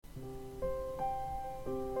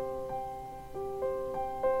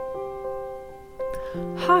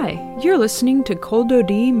Hi, you're listening to Kol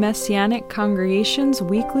Dodi Messianic Congregation's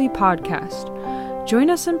weekly podcast. Join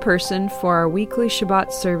us in person for our weekly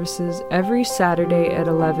Shabbat services every Saturday at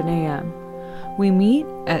 11 a.m. We meet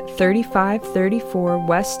at 3534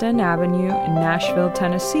 West End Avenue in Nashville,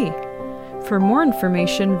 Tennessee. For more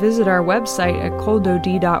information, visit our website at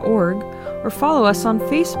koldodi.org or follow us on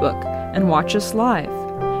Facebook and watch us live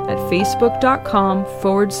at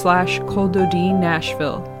facebook.com/Kol Dodi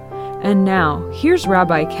Nashville. And now, here's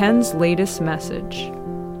Rabbi Ken's latest message.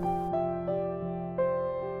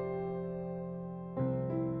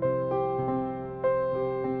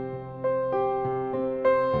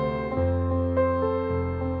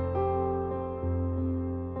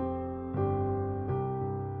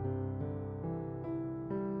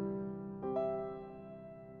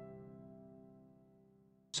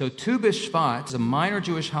 So Tu B'Shvat is a minor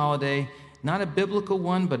Jewish holiday, not a biblical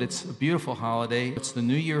one, but it's a beautiful holiday. It's the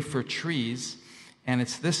New Year for trees, and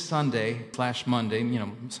it's this Sunday/Monday,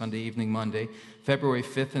 Sunday evening, Monday, February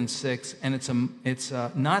 5th and 6th, and it's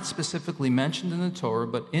not specifically mentioned in the Torah,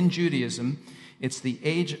 but in Judaism, it's the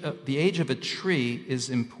age of a tree is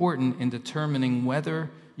important in determining whether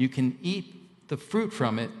you can eat the fruit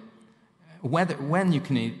from it, when you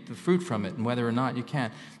can eat the fruit from it and whether or not you can.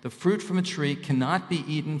 The fruit from a tree cannot be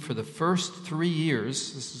eaten for the first 3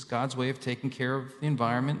 years. This is God's way of taking care of the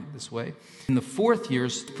environment this way. In the fourth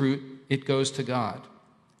year's fruit, it goes to God.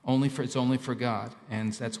 It's only for God.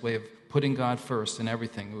 And that's a way of putting God first in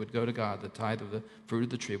everything. It would go to God. The tithe of the fruit of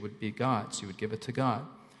the tree would be God. So you would give it to God.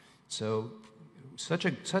 So such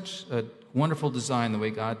a wonderful design, the way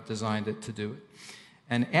God designed it to do it.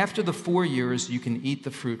 And after the 4 years, you can eat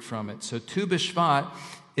the fruit from it. So Tu B'Shvat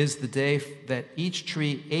is the day that each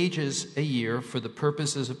tree ages a year for the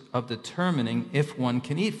purposes of determining if one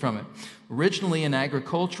can eat from it. Originally an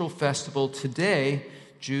agricultural festival, today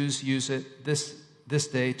Jews use it this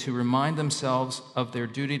day to remind themselves of their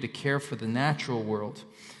duty to care for the natural world.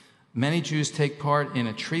 Many Jews take part in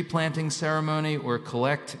a tree planting ceremony or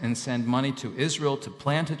collect and send money to Israel to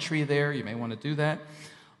plant a tree there. You may want to do that.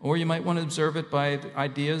 Or you might want to observe it by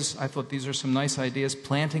ideas. I thought these are some nice ideas.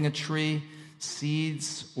 Planting a tree,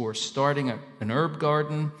 seeds, or starting an herb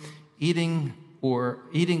garden, eating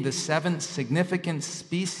the 7 significant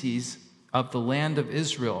species of the land of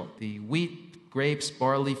Israel. The wheat, grapes,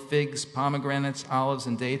 barley, figs, pomegranates, olives,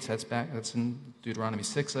 and dates. That's in Deuteronomy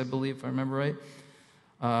 6, I believe, if I remember right.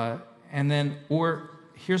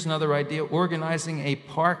 Here's another idea, organizing a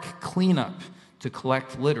park cleanup to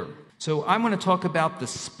collect litter. So I'm going to talk about the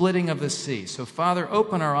splitting of the sea. So Father,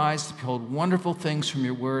 open our eyes to behold wonderful things from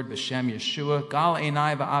your word, B'Shem Yeshua. Gal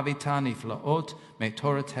einai va'avita niflaot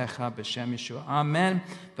me'toratecha B'Shem Yeshua. Amen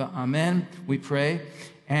va'amen, we pray.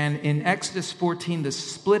 And in Exodus 14, the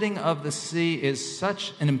splitting of the sea is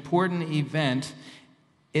such an important event.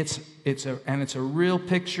 It's a real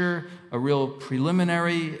picture, a real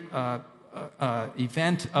preliminary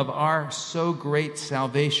event of our so great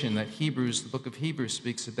salvation that the book of Hebrews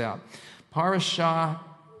speaks about. Parashah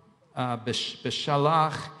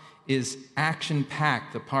B'Shalach is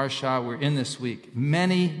action-packed, the parashah we're in this week.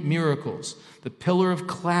 Many miracles. The pillar of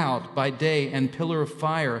cloud by day and pillar of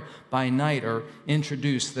fire by night are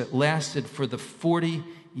introduced that lasted for the 40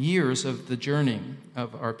 years of the journey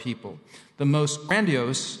of our people. The most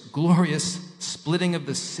grandiose, glorious splitting of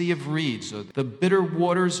the Sea of Reeds, or the bitter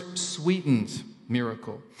waters sweetened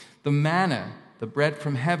miracle. The manna, the bread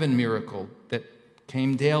from heaven miracle that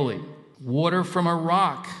came daily. Water from a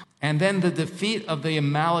rock. And then the defeat of the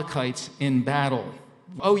Amalekites in battle.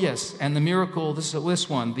 Oh yes, and the miracle, this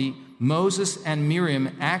one, the Moses and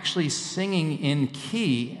Miriam actually singing in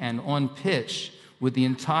key and on pitch with the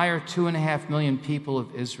entire 2.5 million people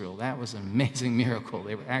of Israel. That was an amazing miracle.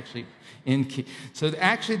 They were actually in key. So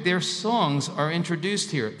actually their songs are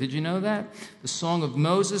introduced here. Did you know that? The song of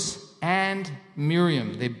Moses and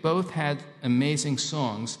Miriam. They both had amazing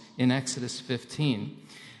songs in Exodus 15.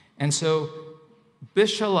 And so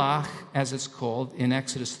B'Shalach, as it's called, in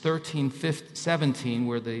Exodus 17,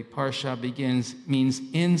 where the parsha begins, means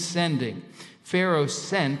in sending. Pharaoh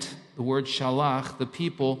sent, the word shalach, the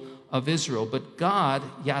people of Israel. But God,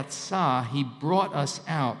 Yatzah, he brought us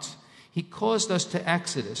out. He caused us to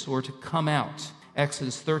exodus, or to come out.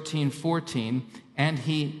 Exodus 13:14, and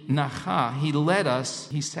he nacha, he led us,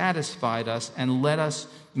 he satisfied us, and led us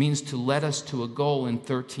means to lead us to a goal in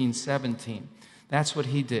 13:17. That's what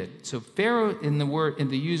he did. So Pharaoh, in the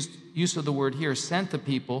use of the word here, sent the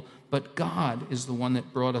people, but God is the one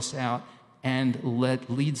that brought us out and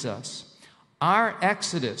leads us. Our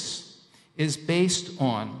exodus is based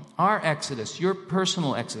on, our exodus, your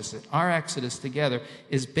personal exodus, our exodus together,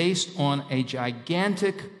 is based on a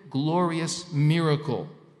gigantic, glorious miracle.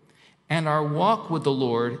 And our walk with the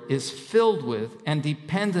Lord is filled with and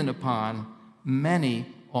dependent upon many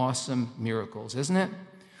awesome miracles, isn't it?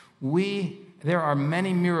 There are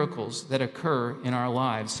many miracles that occur in our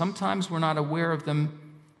lives. Sometimes we're not aware of them,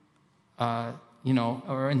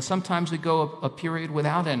 and sometimes we go a period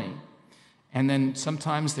without any. And then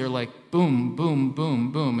sometimes they're like boom, boom,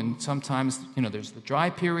 boom, boom. And sometimes, there's the dry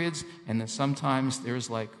periods, and then sometimes there's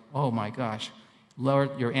like, oh my gosh,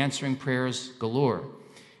 Lord, you're answering prayers galore.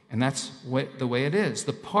 And that's the way it is.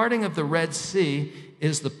 The parting of the Red Sea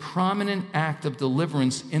is the prominent act of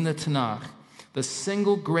deliverance in the Tanakh, the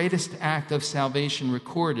single greatest act of salvation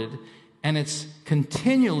recorded, and it's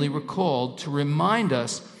continually recalled to remind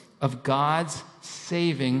us of God's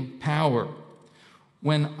saving power.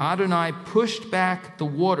 When Adonai pushed back the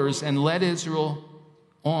waters and led Israel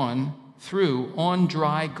on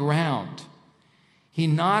dry ground, he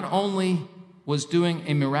not only was doing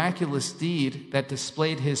a miraculous deed that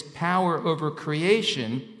displayed his power over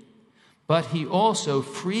creation, but he also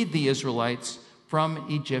freed the Israelites from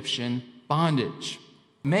Egyptian bondage.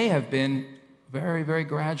 It may have been very, very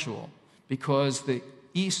gradual because the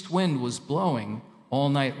east wind was blowing all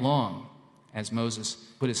night long as Moses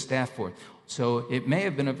put his staff forth. So it may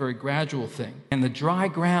have been a very gradual thing. And the dry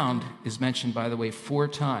ground is mentioned, by the way, 4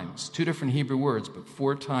 times. 2 different Hebrew words, but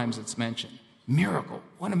 4 times it's mentioned. Miracle.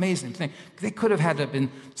 What an amazing thing. They could have had to have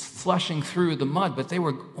been slushing through the mud, but they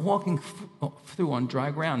were walking through on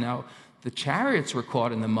dry ground. Now, the chariots were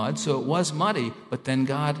caught in the mud, so it was muddy, but then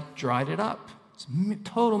God dried it up. It's a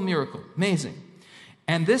total miracle. Amazing.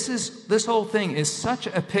 And this whole thing is such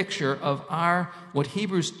a picture of what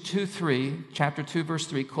Hebrews 2:3, chapter 2, verse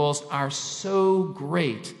 3, calls our so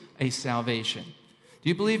great a salvation. Do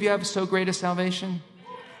you believe you have so great a salvation?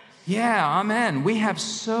 Yeah, amen. We have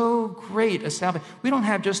so great a salvation. We don't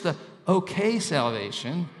have just a okay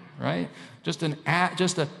salvation, right? Just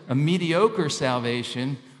a mediocre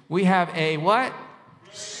salvation. We have a what?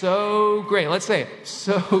 So great. Let's say it.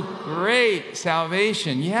 So great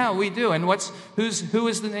salvation. Yeah, we do. And who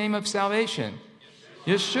is the name of salvation?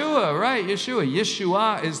 Yeshua, right? Yeshua.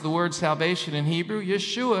 Yeshua is the word salvation in Hebrew.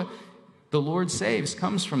 Yeshua, the Lord saves,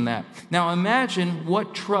 comes from that. Now imagine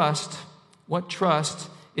what trust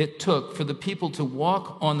it took for the people to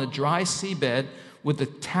walk on the dry seabed with the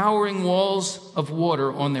towering walls of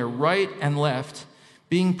water on their right and left,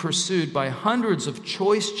 being pursued by hundreds of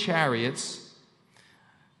choice chariots,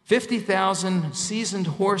 50,000 seasoned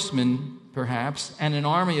horsemen, perhaps, and an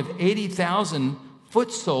army of 80,000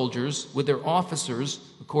 foot soldiers with their officers,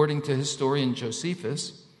 according to historian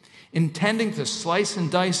Josephus, intending to slice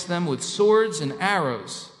and dice them with swords and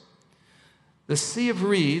arrows. The Sea of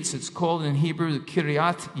Reeds, it's called in Hebrew the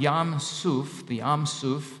Kiryat Yam Suf, the Yam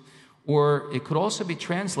Suf, or it could also be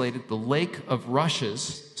translated the Lake of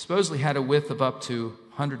Rushes, supposedly had a width of up to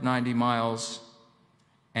 190 miles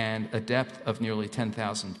and a depth of nearly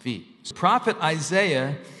 10,000 feet. So Prophet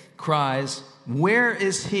Isaiah cries, "Where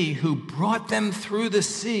is he who brought them through the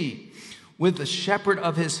sea with the shepherd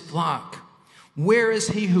of his flock? Where is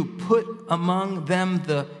he who put among them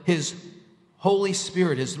his Holy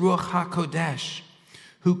Spirit, his Ruach HaKodesh,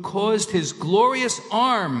 who caused his glorious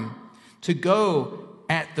arm to go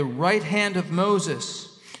at the right hand of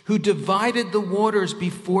Moses, who divided the waters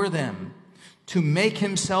before them to make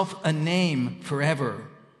himself a name forever,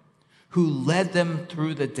 who led them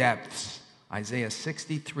through the depths." Isaiah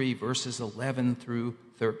 63, verses 11 through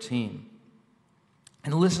 13.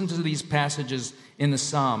 And listen to these passages in the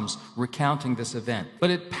Psalms recounting this event. But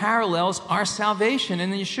it parallels our salvation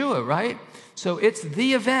in Yeshua, right? So it's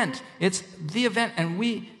the event. It's the event. And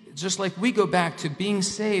we, just like we go back to being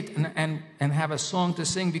saved and have a song to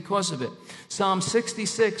sing because of it. Psalm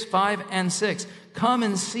 66, 5 and 6. Come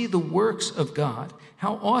and see the works of God.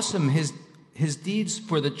 How awesome his deeds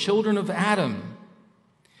for the children of Adam.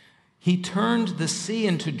 He turned the sea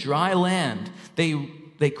into dry land.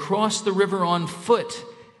 They crossed the river on foot.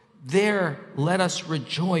 There let us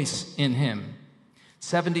rejoice in him.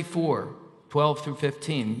 74, 12 through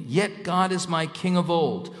 15. Yet God is my king of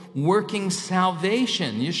old, working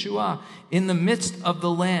salvation, Yeshua, in the midst of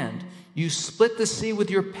the land. You split the sea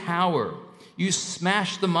with your power. You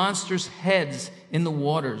smashed the monster's heads in the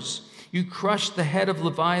waters. You crushed the head of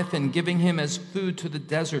Leviathan, giving him as food to the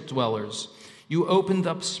desert dwellers. You opened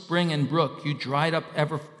up spring and brook. You dried up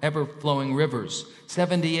ever-flowing rivers.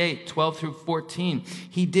 78, 12 through 14.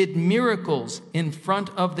 He did miracles in front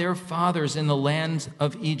of their fathers in the land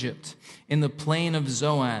of Egypt, in the plain of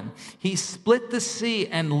Zoan. He split the sea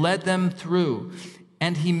and led them through.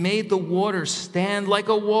 and he made the waters stand like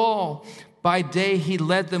a wall. By day he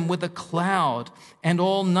led them with a cloud, and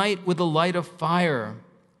all night with a light of fire.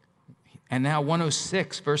 And now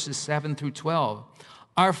 106, verses 7 through 12.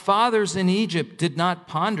 Our fathers in Egypt did not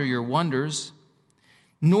ponder your wonders,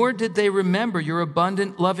 nor did they remember your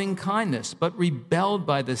abundant loving kindness, but rebelled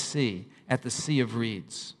by the sea, at the Sea of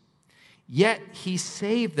Reeds. Yet he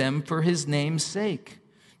saved them for his name's sake,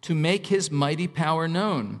 to make his mighty power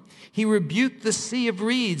known. He rebuked the Sea of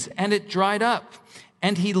Reeds, and it dried up,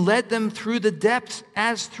 and he led them through the depths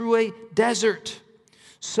as through a desert.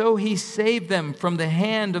 So he saved them from the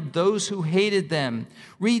hand of those who hated them,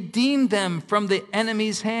 redeemed them from the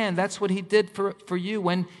enemy's hand. That's what he did for you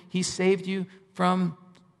when he saved you from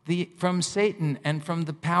Satan and from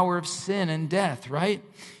the power of sin and death, right?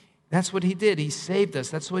 That's what he did. He saved us.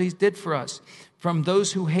 That's what he did for us, from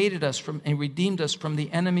those who hated us, and redeemed us from the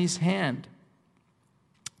enemy's hand.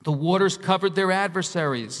 The waters covered their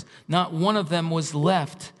adversaries. Not one of them was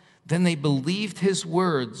left. Then they believed his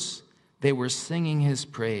words. They were singing his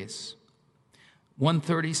praise.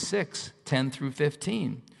 136, 10 through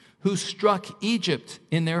 15. Who struck Egypt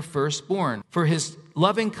in their firstborn. For his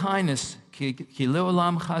loving kindness, ki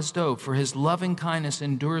leolam chazdo, for his loving kindness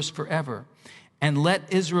endures forever. And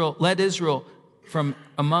let Israel from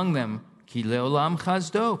among them, ki leolam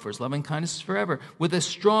chazdo, for his loving kindness is forever, with a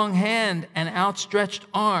strong hand and outstretched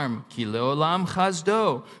arm, ki leolam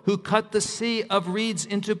chazdo, who cut the sea of reeds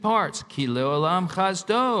into parts, ki leolam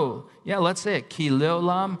chazdo. Yeah, let's say it, ki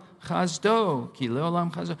leolam chazdo, ki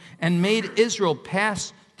leolam chazdo, and made Israel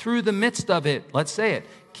pass through the midst of it. Let's say it.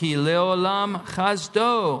 Ki leolam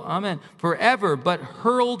chazdo, amen, forever, but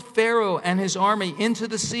hurled Pharaoh and his army into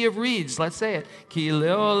the Sea of Reeds. Let's say it. Ki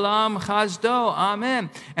leolam chazdo, amen.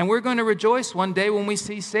 And we're going to rejoice one day when we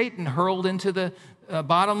see Satan hurled into the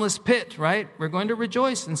bottomless pit, right? We're going to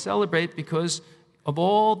rejoice and celebrate because of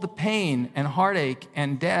all the pain and heartache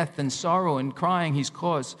and death and sorrow and crying he's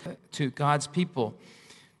caused to God's people.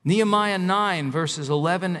 Nehemiah 9, verses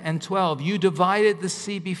 11 and 12. You divided the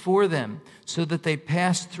sea before them so that they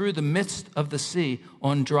passed through the midst of the sea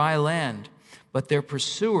on dry land. But their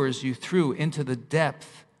pursuers you threw into the depths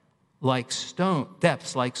like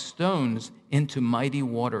stones into mighty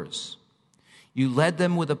waters. You led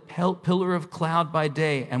them with a pillar of cloud by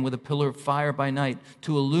day and with a pillar of fire by night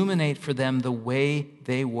to illuminate for them the way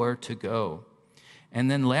they were to go. And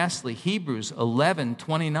then lastly, Hebrews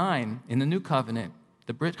 11:29 in the New Covenant.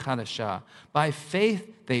 The Brit Chadashah. By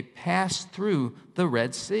faith, they passed through the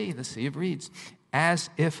Red Sea, the Sea of Reeds, as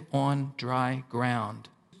if on dry ground.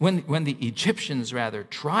 When the Egyptians,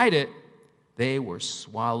 tried it, they were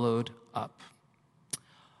swallowed up.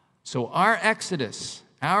 So our Exodus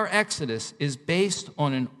is based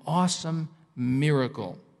on an awesome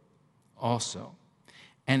miracle also.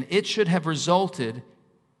 And it should have resulted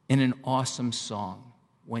in an awesome song.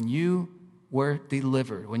 When you were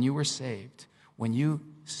delivered, when you were saved, when you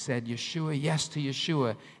said Yeshua, yes to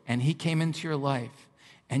Yeshua, and he came into your life,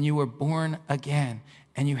 and you were born again,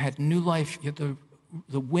 and you had new life,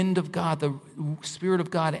 the wind of God, the Spirit of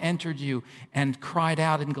God entered you and cried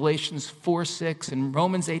out in Galatians 4:6 and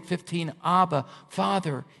Romans 8:15, Abba,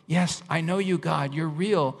 Father, yes, I know you, God, you're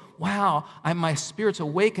real. Wow, my spirit's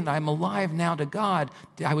awakened. I'm alive now to God.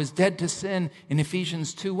 I was dead to sin in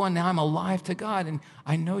Ephesians 2:1. Now I'm alive to God, and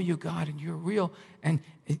I know you, God, and you're real. And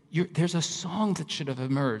there's a song that should have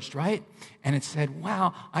emerged, right? And it said,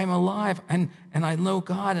 wow, I'm alive, and I know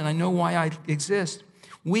God, and I know why I exist.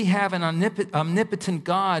 We have an omnipotent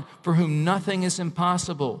God for whom nothing is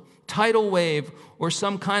impossible. Tidal wave or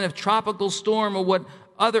some kind of tropical storm or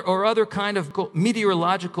other kind of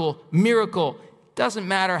meteorological miracle. Doesn't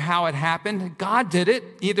matter how it happened. God did it.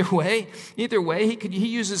 Either way, he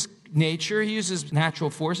uses nature. He uses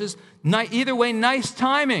natural forces. Either way, nice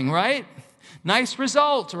timing, right? Nice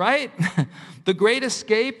result, right? The great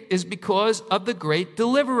escape is because of the great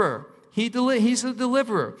deliverer. He's a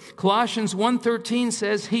deliverer. Colossians 1:13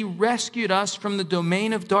 says, he rescued us from the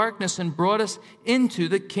domain of darkness and brought us into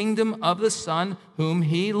the kingdom of the Son whom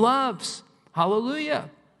he loves.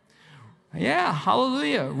 Hallelujah. Yeah,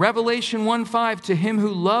 hallelujah. Revelation 1:5, to him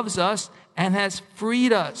who loves us and has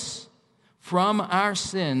freed us from our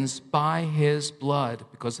sins by his blood.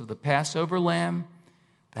 Because of the Passover lamb,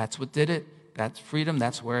 that's what did it. That's freedom.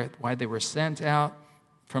 That's why they were sent out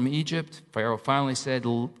from Egypt. Pharaoh finally said,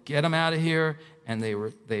 get them out of here. And they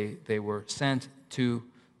were sent to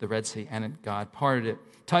the Red Sea, and God parted it.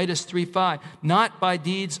 Titus 3:5, not by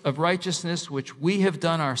deeds of righteousness which we have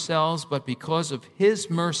done ourselves, but because of his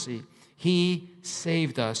mercy, he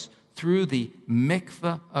saved us through the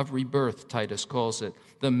mikveh of rebirth, Titus calls it.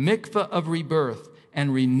 The mikveh of rebirth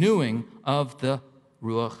and renewing of the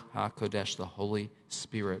Ruach HaKodesh, the Holy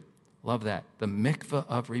Spirit. Love that. The mikveh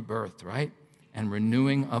of rebirth, right? And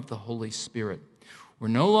renewing of the Holy Spirit. We're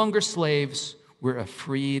no longer slaves. We're a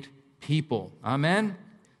freed people. Amen?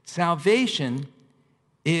 Salvation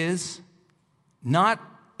is not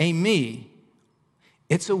a me.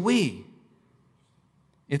 It's a we.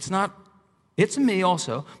 It's a me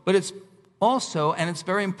also, but it's also, and it's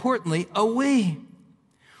very importantly, a we.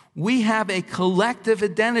 We have a collective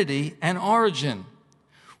identity and origin.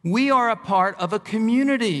 We are a part of a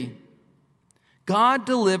community. God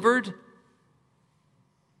delivered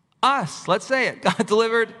us. Let's say it. God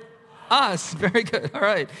delivered us. Very good. All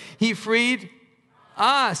right. He freed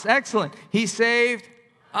us. Excellent. He saved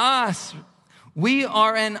us. We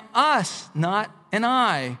are an us, not an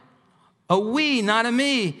I. A we, not a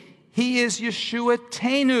me. He is Yeshua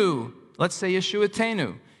Tenu. Let's say Yeshua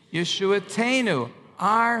Tenu. Yeshua Tenu.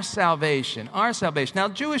 Our salvation. Our salvation. Now,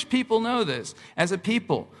 Jewish people know this. As a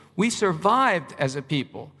people, we survived as a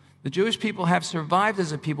people. The Jewish people have survived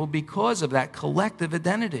as a people because of that collective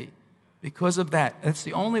identity. Because of that. That's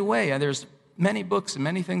the only way. And there's many books and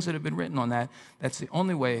many things that have been written on that. That's the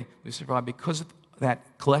only way we survive, because of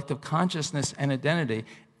that collective consciousness and identity.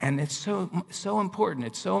 And it's so important.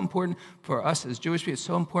 It's so important for us as Jewish people. It's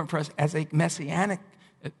so important for us as a messianic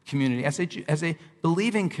community, as a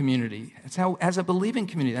believing community. As a believing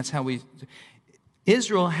community, that's how we...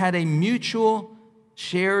 Israel had a mutual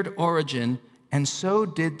shared origin, and so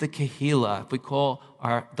did the Kehillah. If we call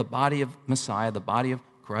the body of Messiah, the body of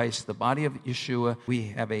Christ, the body of Yeshua, we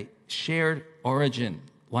have a shared origin.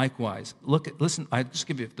 Likewise, listen. I just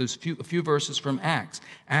give you a few verses from Acts.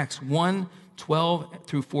 Acts 1:12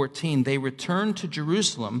 through 14. They returned to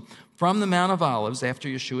Jerusalem from the Mount of Olives after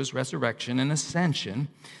Yeshua's resurrection and ascension.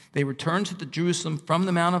 They returned to Jerusalem from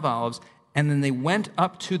the Mount of Olives, and then they went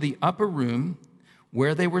up to the upper room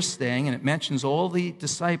where they were staying, and it mentions all the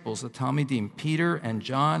disciples, the Talmidim, Peter and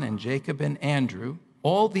John and Jacob and Andrew.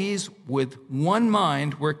 All these, with one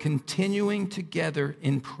mind, were continuing together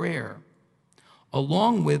in prayer,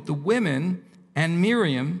 along with the women and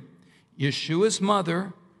Miriam, Yeshua's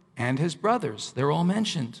mother, and his brothers. They're all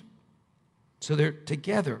mentioned. So they're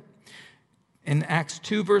together. In Acts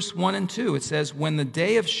 2, verse 1 and 2, it says, when the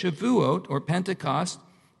day of Shavuot, or Pentecost,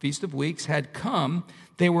 Feast of Weeks, had come,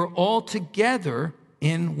 they were all together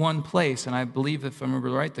in one place. And I believe, if I remember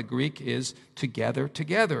right, the Greek is together,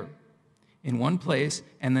 in one place,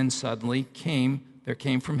 and then suddenly there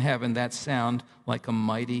came from heaven that sound like a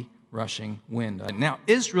mighty rushing wind. Now,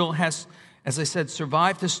 Israel has, as I said,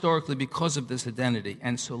 survived historically because of this identity,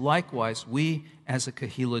 and so likewise, we as a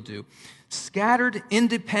Kehillah do. Scattered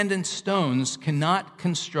independent stones cannot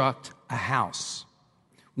construct a house.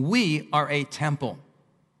 We are a temple.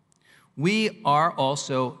 We are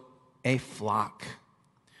also a flock.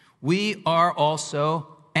 We are also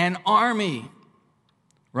an army,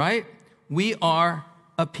 right? We are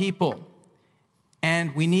a people,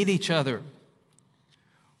 and we need each other.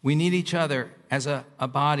 We need each other as a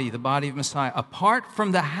body, the body of Messiah. Apart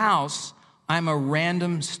from the house, I'm a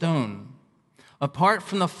random stone. Apart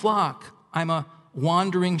from the flock, I'm a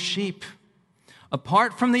wandering sheep.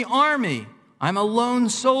 Apart from the army, I'm a lone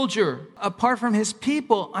soldier. Apart from his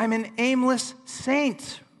people, I'm an aimless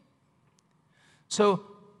saint. So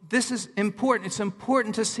this is important. It's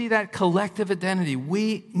important to see that collective identity.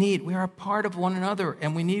 We are a part of one another,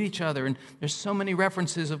 and we need each other. And there's so many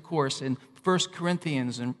references, of course, in 1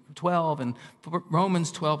 Corinthians and 12 and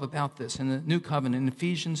Romans 12 about this, in the New Covenant, in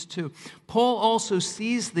Ephesians 2. Paul also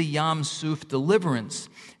sees the Yam Suf deliverance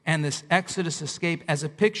and this Exodus escape as a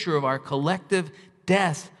picture of our collective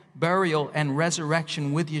death, burial, and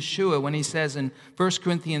resurrection with Yeshua when he says in 1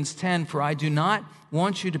 Corinthians 10, for I do not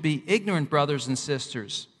want you to be ignorant, brothers and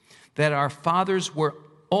sisters, that our fathers were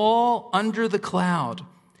all under the cloud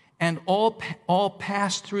and all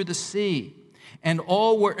passed through the sea, and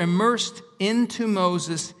all were immersed into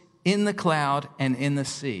Moses in the cloud and in the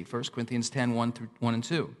sea. 1 Corinthians 10, 1 and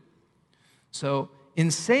 2. So in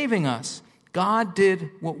saving us, God did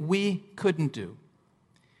what we couldn't do.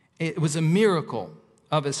 It was a miracle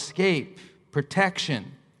of escape,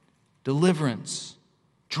 protection, deliverance,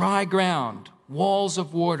 dry ground, walls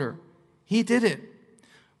of water. He did it.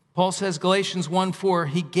 Paul says, Galatians 1:4,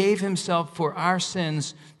 he gave himself for our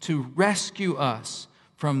sins to rescue us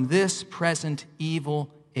from this present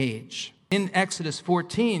evil age. In Exodus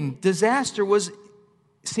 14, disaster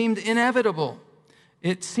seemed inevitable.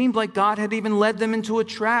 It seemed like God had even led them into a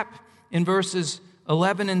trap. In verses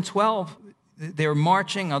 11 and 12, they're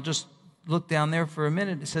marching. I'll just look down there for a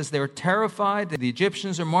minute. It says they're terrified. The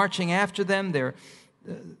Egyptians are marching after them.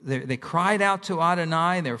 They cried out to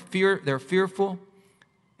Adonai. They're fearful.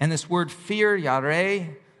 And this word fear,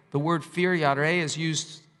 yareh, the word fear, yareh, is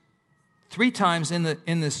used 3 times in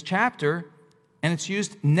this chapter, and it's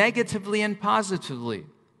used negatively and positively.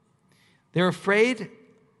 They're afraid,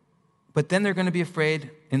 but then they're going to be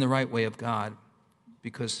afraid in the right way of God.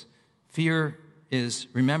 Because fear is,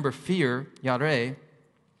 remember, fear, yareh,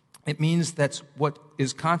 it means that's what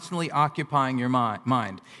is constantly occupying your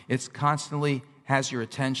mind. It's constantly has your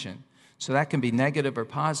attention. So that can be negative or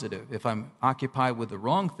positive. If I'm occupied with the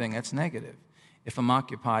wrong thing, that's negative. If I'm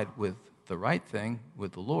occupied with the right thing,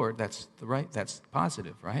 with the Lord, that's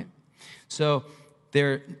positive, right? So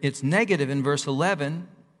it's negative in verse 11,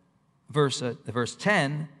 verse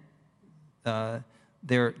 10.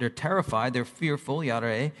 They're terrified, they're fearful,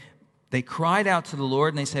 yareh. They cried out to the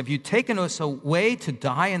Lord, and they said, have you taken us away to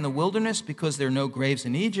die in the wilderness because there are no graves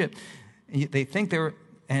in Egypt? They think they're,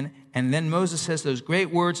 and then Moses says those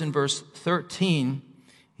great words in verse 13.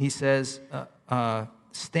 He says,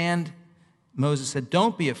 Moses said,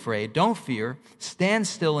 don't be afraid, don't fear. Stand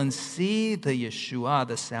still and see the Yeshua,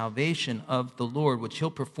 the salvation of the Lord, which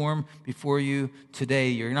he'll perform before you today.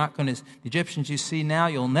 You're not going to, the Egyptians you see now,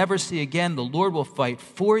 you'll never see again. The Lord will fight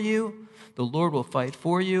for you. The Lord will fight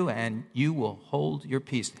for you, and you will hold your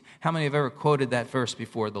peace. How many have ever quoted that verse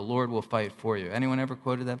before? The Lord will fight for you. Anyone ever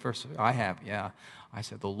quoted that verse? I have, yeah. I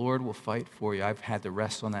said, the Lord will fight for you. I've had to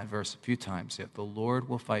rest on that verse a few times. Yeah, the Lord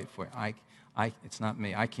will fight for you. It's not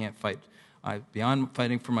me. I can't fight. Beyond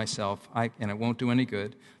fighting for myself, and it won't do any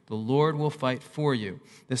good. The Lord will fight for you.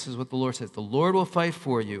 This is what the Lord says. The Lord will fight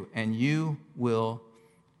for you, and you'll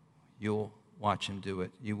watch him do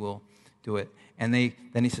it. You will do it. And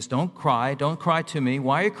then he says, don't cry to me.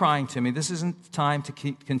 Why are you crying to me? This isn't the time to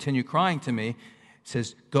continue crying to me. He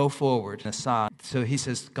says, go forward. So he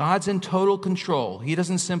says, God's in total control. He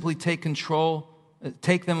doesn't simply take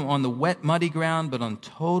them on the wet, muddy ground, but on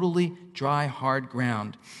totally dry, hard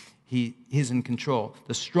ground. He's in control.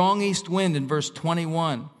 The strong east wind in verse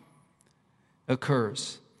 21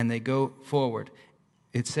 occurs, and they go forward.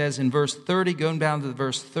 It says in verse 30, going down to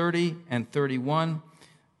verse 30 and 31,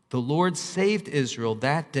 the Lord saved Israel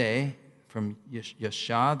that day from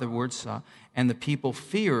Yeshua, the word Sah, and the people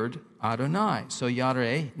feared Adonai. So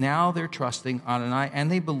Yareh, now they're trusting Adonai,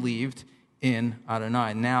 and they believed in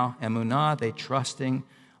Adonai. Now Emunah, they trusting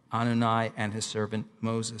Adonai and his servant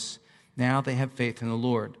Moses. Now they have faith in the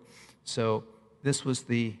Lord. So this was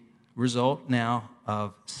the result now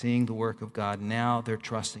of seeing the work of God. Now they're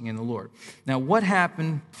trusting in the Lord. Now what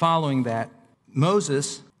happened following that?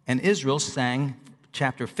 Moses and Israel sang,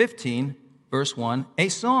 chapter 15, verse 1, a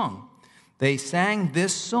song. They sang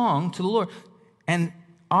this song to the Lord. And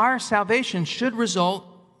our salvation should result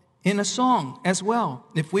in a song as well,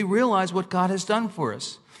 if we realize what God has done for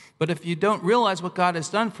us. But if you don't realize what God has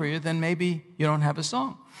done for you, then maybe you don't have a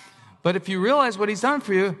song. But if you realize what he's done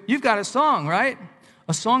for you, you've got a song, right?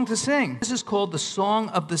 A song to sing. This is called the Song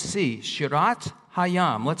of the Sea, Shirat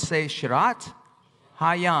Hayam. Let's say Shirat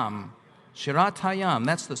Hayam. Shirat Hayam.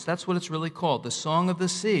 That's what it's really called, the Song of the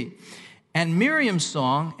Sea. And Miriam's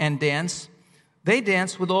song and dance, they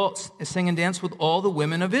sing and dance with all the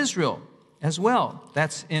women of Israel as well.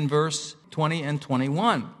 That's in verse 20 and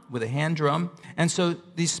 21 with a hand drum. And so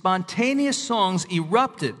these spontaneous songs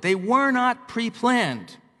erupted. They were not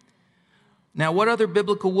pre-planned. Now, what other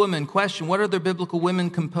biblical women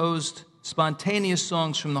composed spontaneous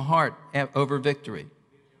songs from the heart over victory?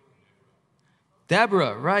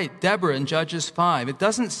 Deborah, right, Deborah in Judges 5. It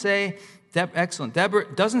doesn't say, excellent,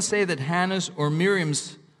 Deborah doesn't say that Hannah's or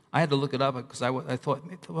Miriam's, I had to look it up because I thought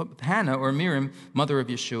Hannah or Miriam, mother of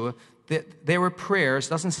Yeshua, they were prayers. It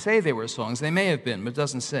doesn't say they were songs. They may have been, but it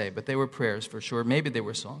doesn't say. But they were prayers for sure. Maybe they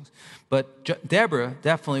were songs. But Deborah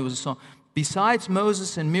definitely was a song. Besides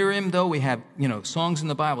Moses and Miriam, though, we have, songs in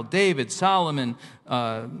the Bible. David, Solomon,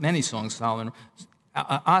 many songs, Solomon,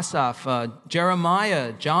 Asaph,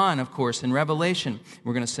 Jeremiah, John, of course, in Revelation.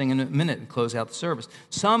 We're going to sing in a minute and close out the service.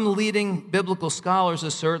 Some leading biblical scholars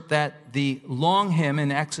assert that the long hymn in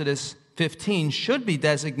Exodus 15 should be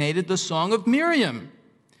designated the Song of Miriam.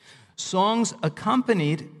 Songs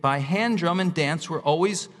accompanied by hand drum and dance were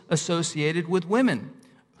always associated with women,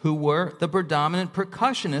 who were the predominant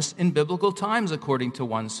percussionists in biblical times, according to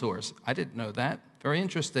one source. I didn't know that. Very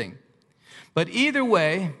interesting. But either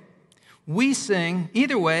way, we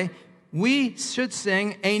should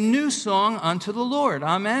sing a new song unto the Lord.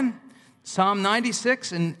 Amen? Psalm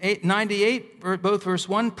 96 and 98, both verse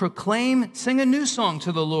 1, sing a new song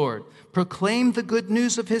to the Lord. Proclaim the good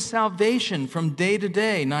news of his salvation from day to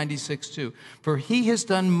day, 96:2. For he has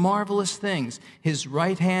done marvelous things. His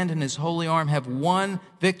right hand and his holy arm have won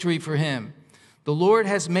victory for him. The Lord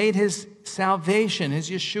has made his salvation, his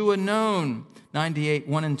Yeshua, known. 98,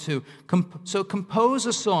 1 and 2. So compose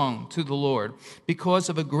a song to the Lord because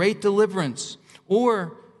of a great deliverance.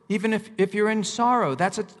 Or even if you're in sorrow,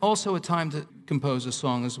 that's also a time to compose a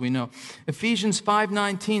song, as we know. Ephesians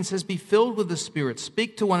 5:19 says, be filled with the Spirit.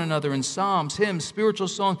 Speak to one another in psalms, hymns, spiritual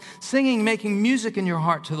songs, singing, making music in your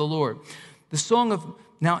heart to the Lord.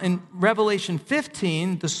 Now in Revelation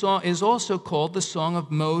 15, the song is also called the Song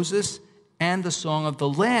of Moses and the Song of the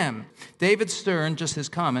Lamb. David Stern, just his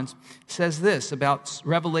comments, says this about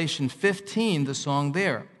Revelation 15, the song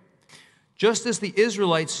there. Just as the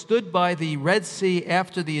Israelites stood by the Red Sea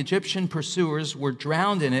after the Egyptian pursuers were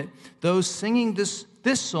drowned in it, those singing this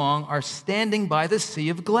song are standing by the sea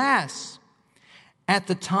of glass. At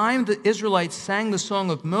the time the Israelites sang the Song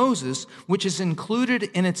of Moses, which is included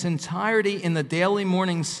in its entirety in the daily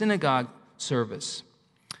morning synagogue service,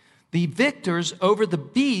 the victors over the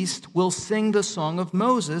beast will sing the Song of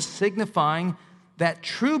Moses, signifying that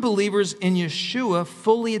true believers in Yeshua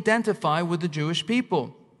fully identify with the Jewish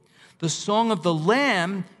people. The Song of the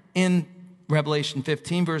Lamb in Revelation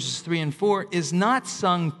 15, verses 3 and 4, is not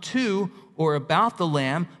sung to or about the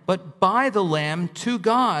Lamb, but by the Lamb to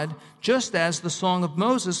God, just as the Song of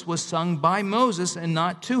Moses was sung by Moses and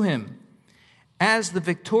not to him. As the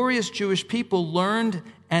victorious Jewish people learned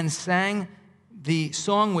and sang the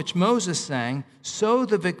song which Moses sang, so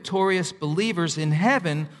the victorious believers in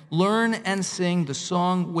heaven learn and sing the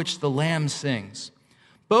song which the Lamb sings.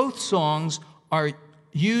 Both songs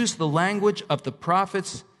use the language of the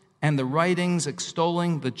prophets and the writings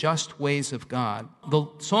extolling the just ways of God. The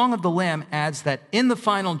Song of the Lamb adds that in the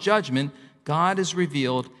final judgment, God is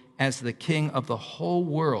revealed as the King of the whole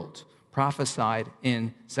world, prophesied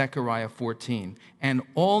in Zechariah 14. And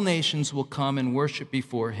all nations will come and worship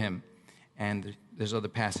before him. And there's other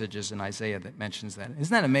passages in Isaiah that mentions that.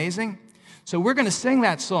 Isn't that amazing? So we're going to sing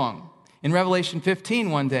that song in Revelation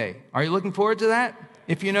 15 one day. Are you looking forward to that?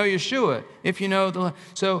 If you know Yeshua, if you know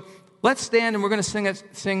so let's stand and we're going to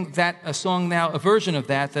sing a song now, a version of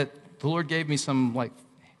that the Lord gave me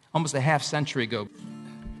almost a half century ago.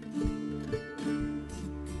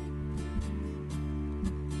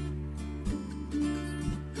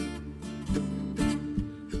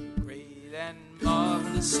 Great and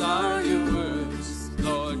marvelous are your words,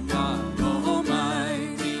 Lord God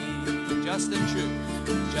Almighty. Just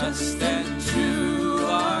and true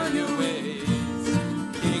are your ways.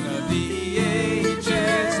 The ages,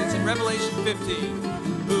 it's in Revelation 15,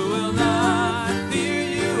 who will not fear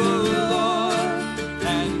you, O Lord,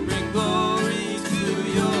 and bring glory to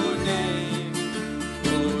your name,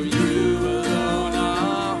 for you alone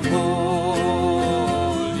are holy.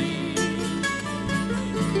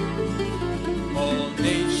 All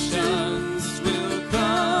nations will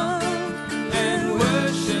come and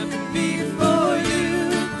worship before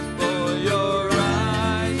you, for your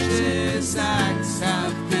righteous acts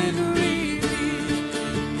have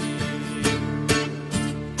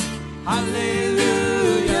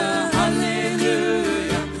Hallelujah,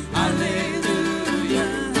 hallelujah, hallelujah,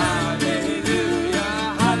 hallelujah,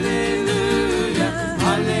 hallelujah,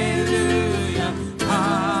 hallelujah,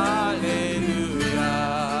 hallelujah.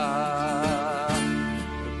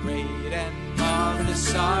 Great and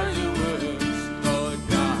marvelous are your words, Lord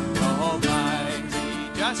God Almighty.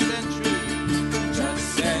 Just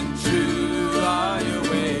and true are your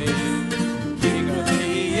ways, King of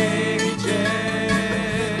the ages.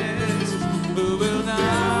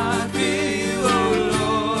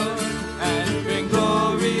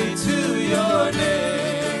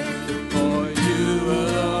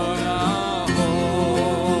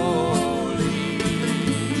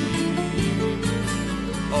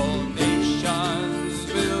 All nations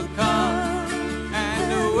will come.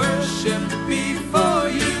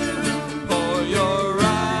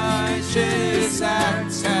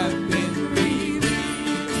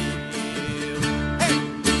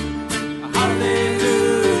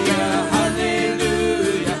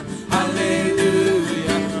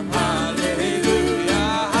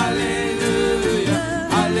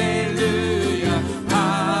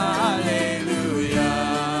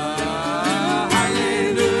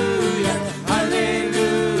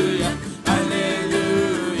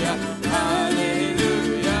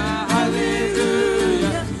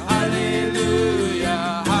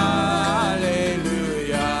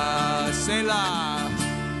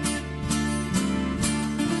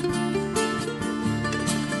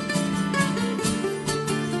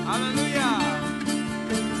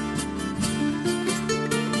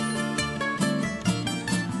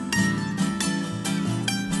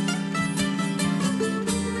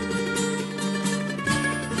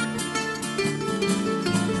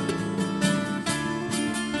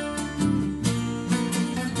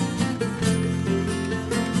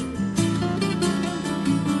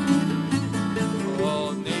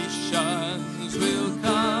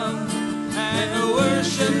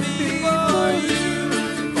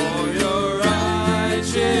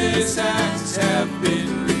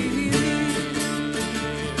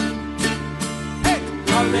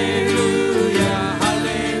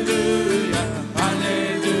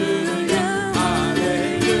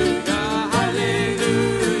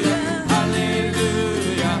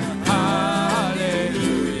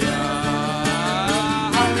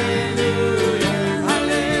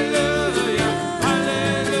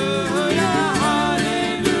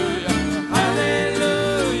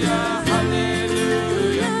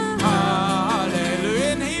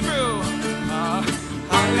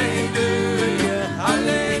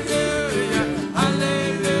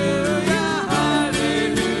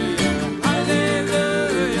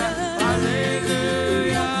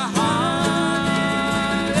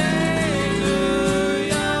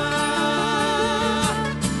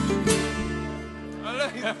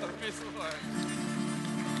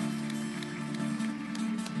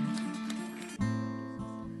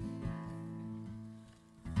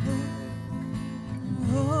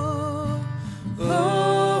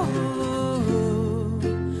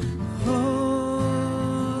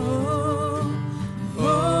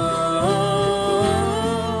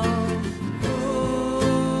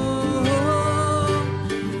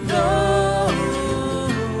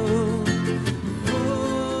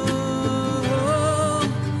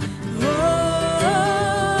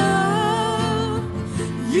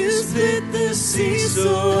 the sea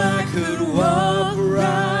so I could walk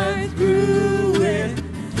right through it.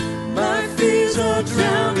 My fears are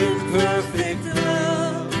drowned in perfect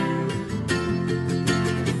love.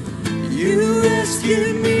 You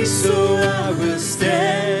rescued me so I will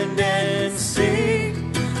stand and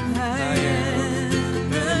sing. I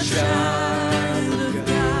am a child of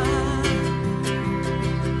God.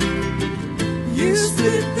 You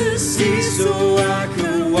split the sea so I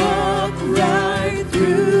could walk right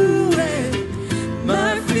through it.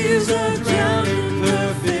 My fears are drowned in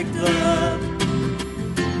perfect love.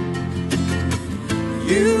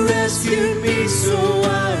 You rescued me so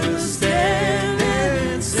I will stand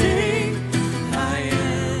and sing. I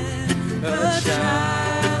am a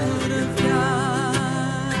child of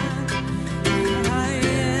God. I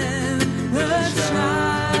am a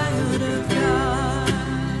child of God.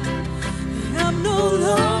 I'm no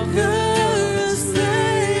longer a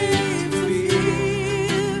slave to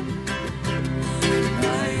fear.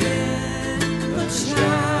 I am a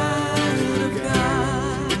child of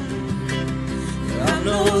God. I'm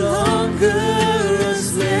no longer a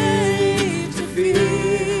slave to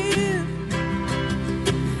fear.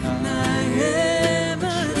 I am a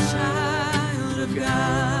child of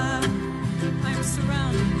God. I'm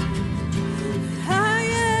surrounded. I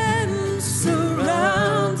am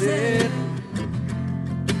surrounded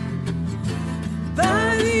by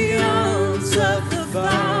the arms of the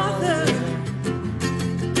Father.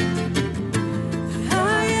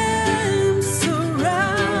 I am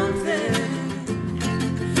surrounded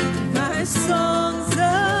by songs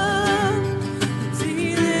of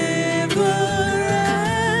deliverance.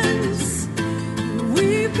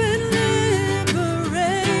 We've been liberated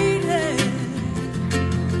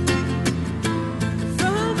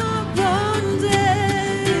from our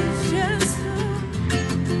bondage. Yes,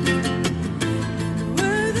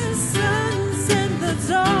 we're the sons and the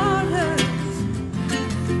daughters.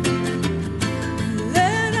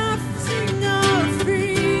 Let us sing our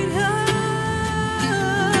freedom.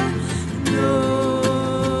 No,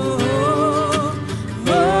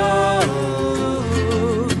 oh,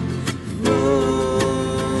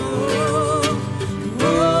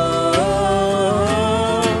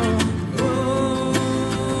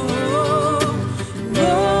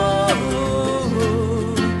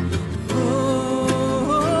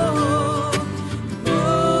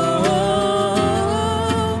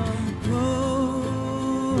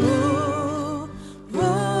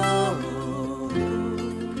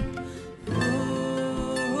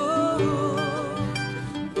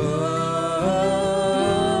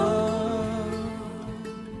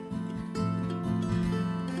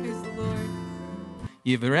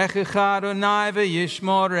 Yivrechecha Adonai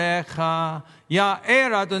v'yishmorecha,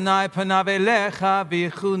 Ya'er Adonai panav elecha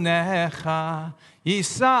v'yichunecha,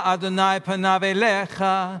 Yisa Adonai panav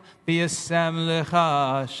elecha v'yasem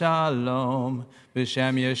lecha shalom,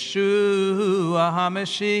 B'shem Yeshua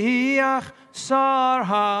HaMashiach Sar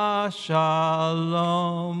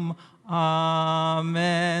HaShalom.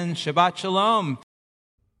 Amen. Shabbat Shalom.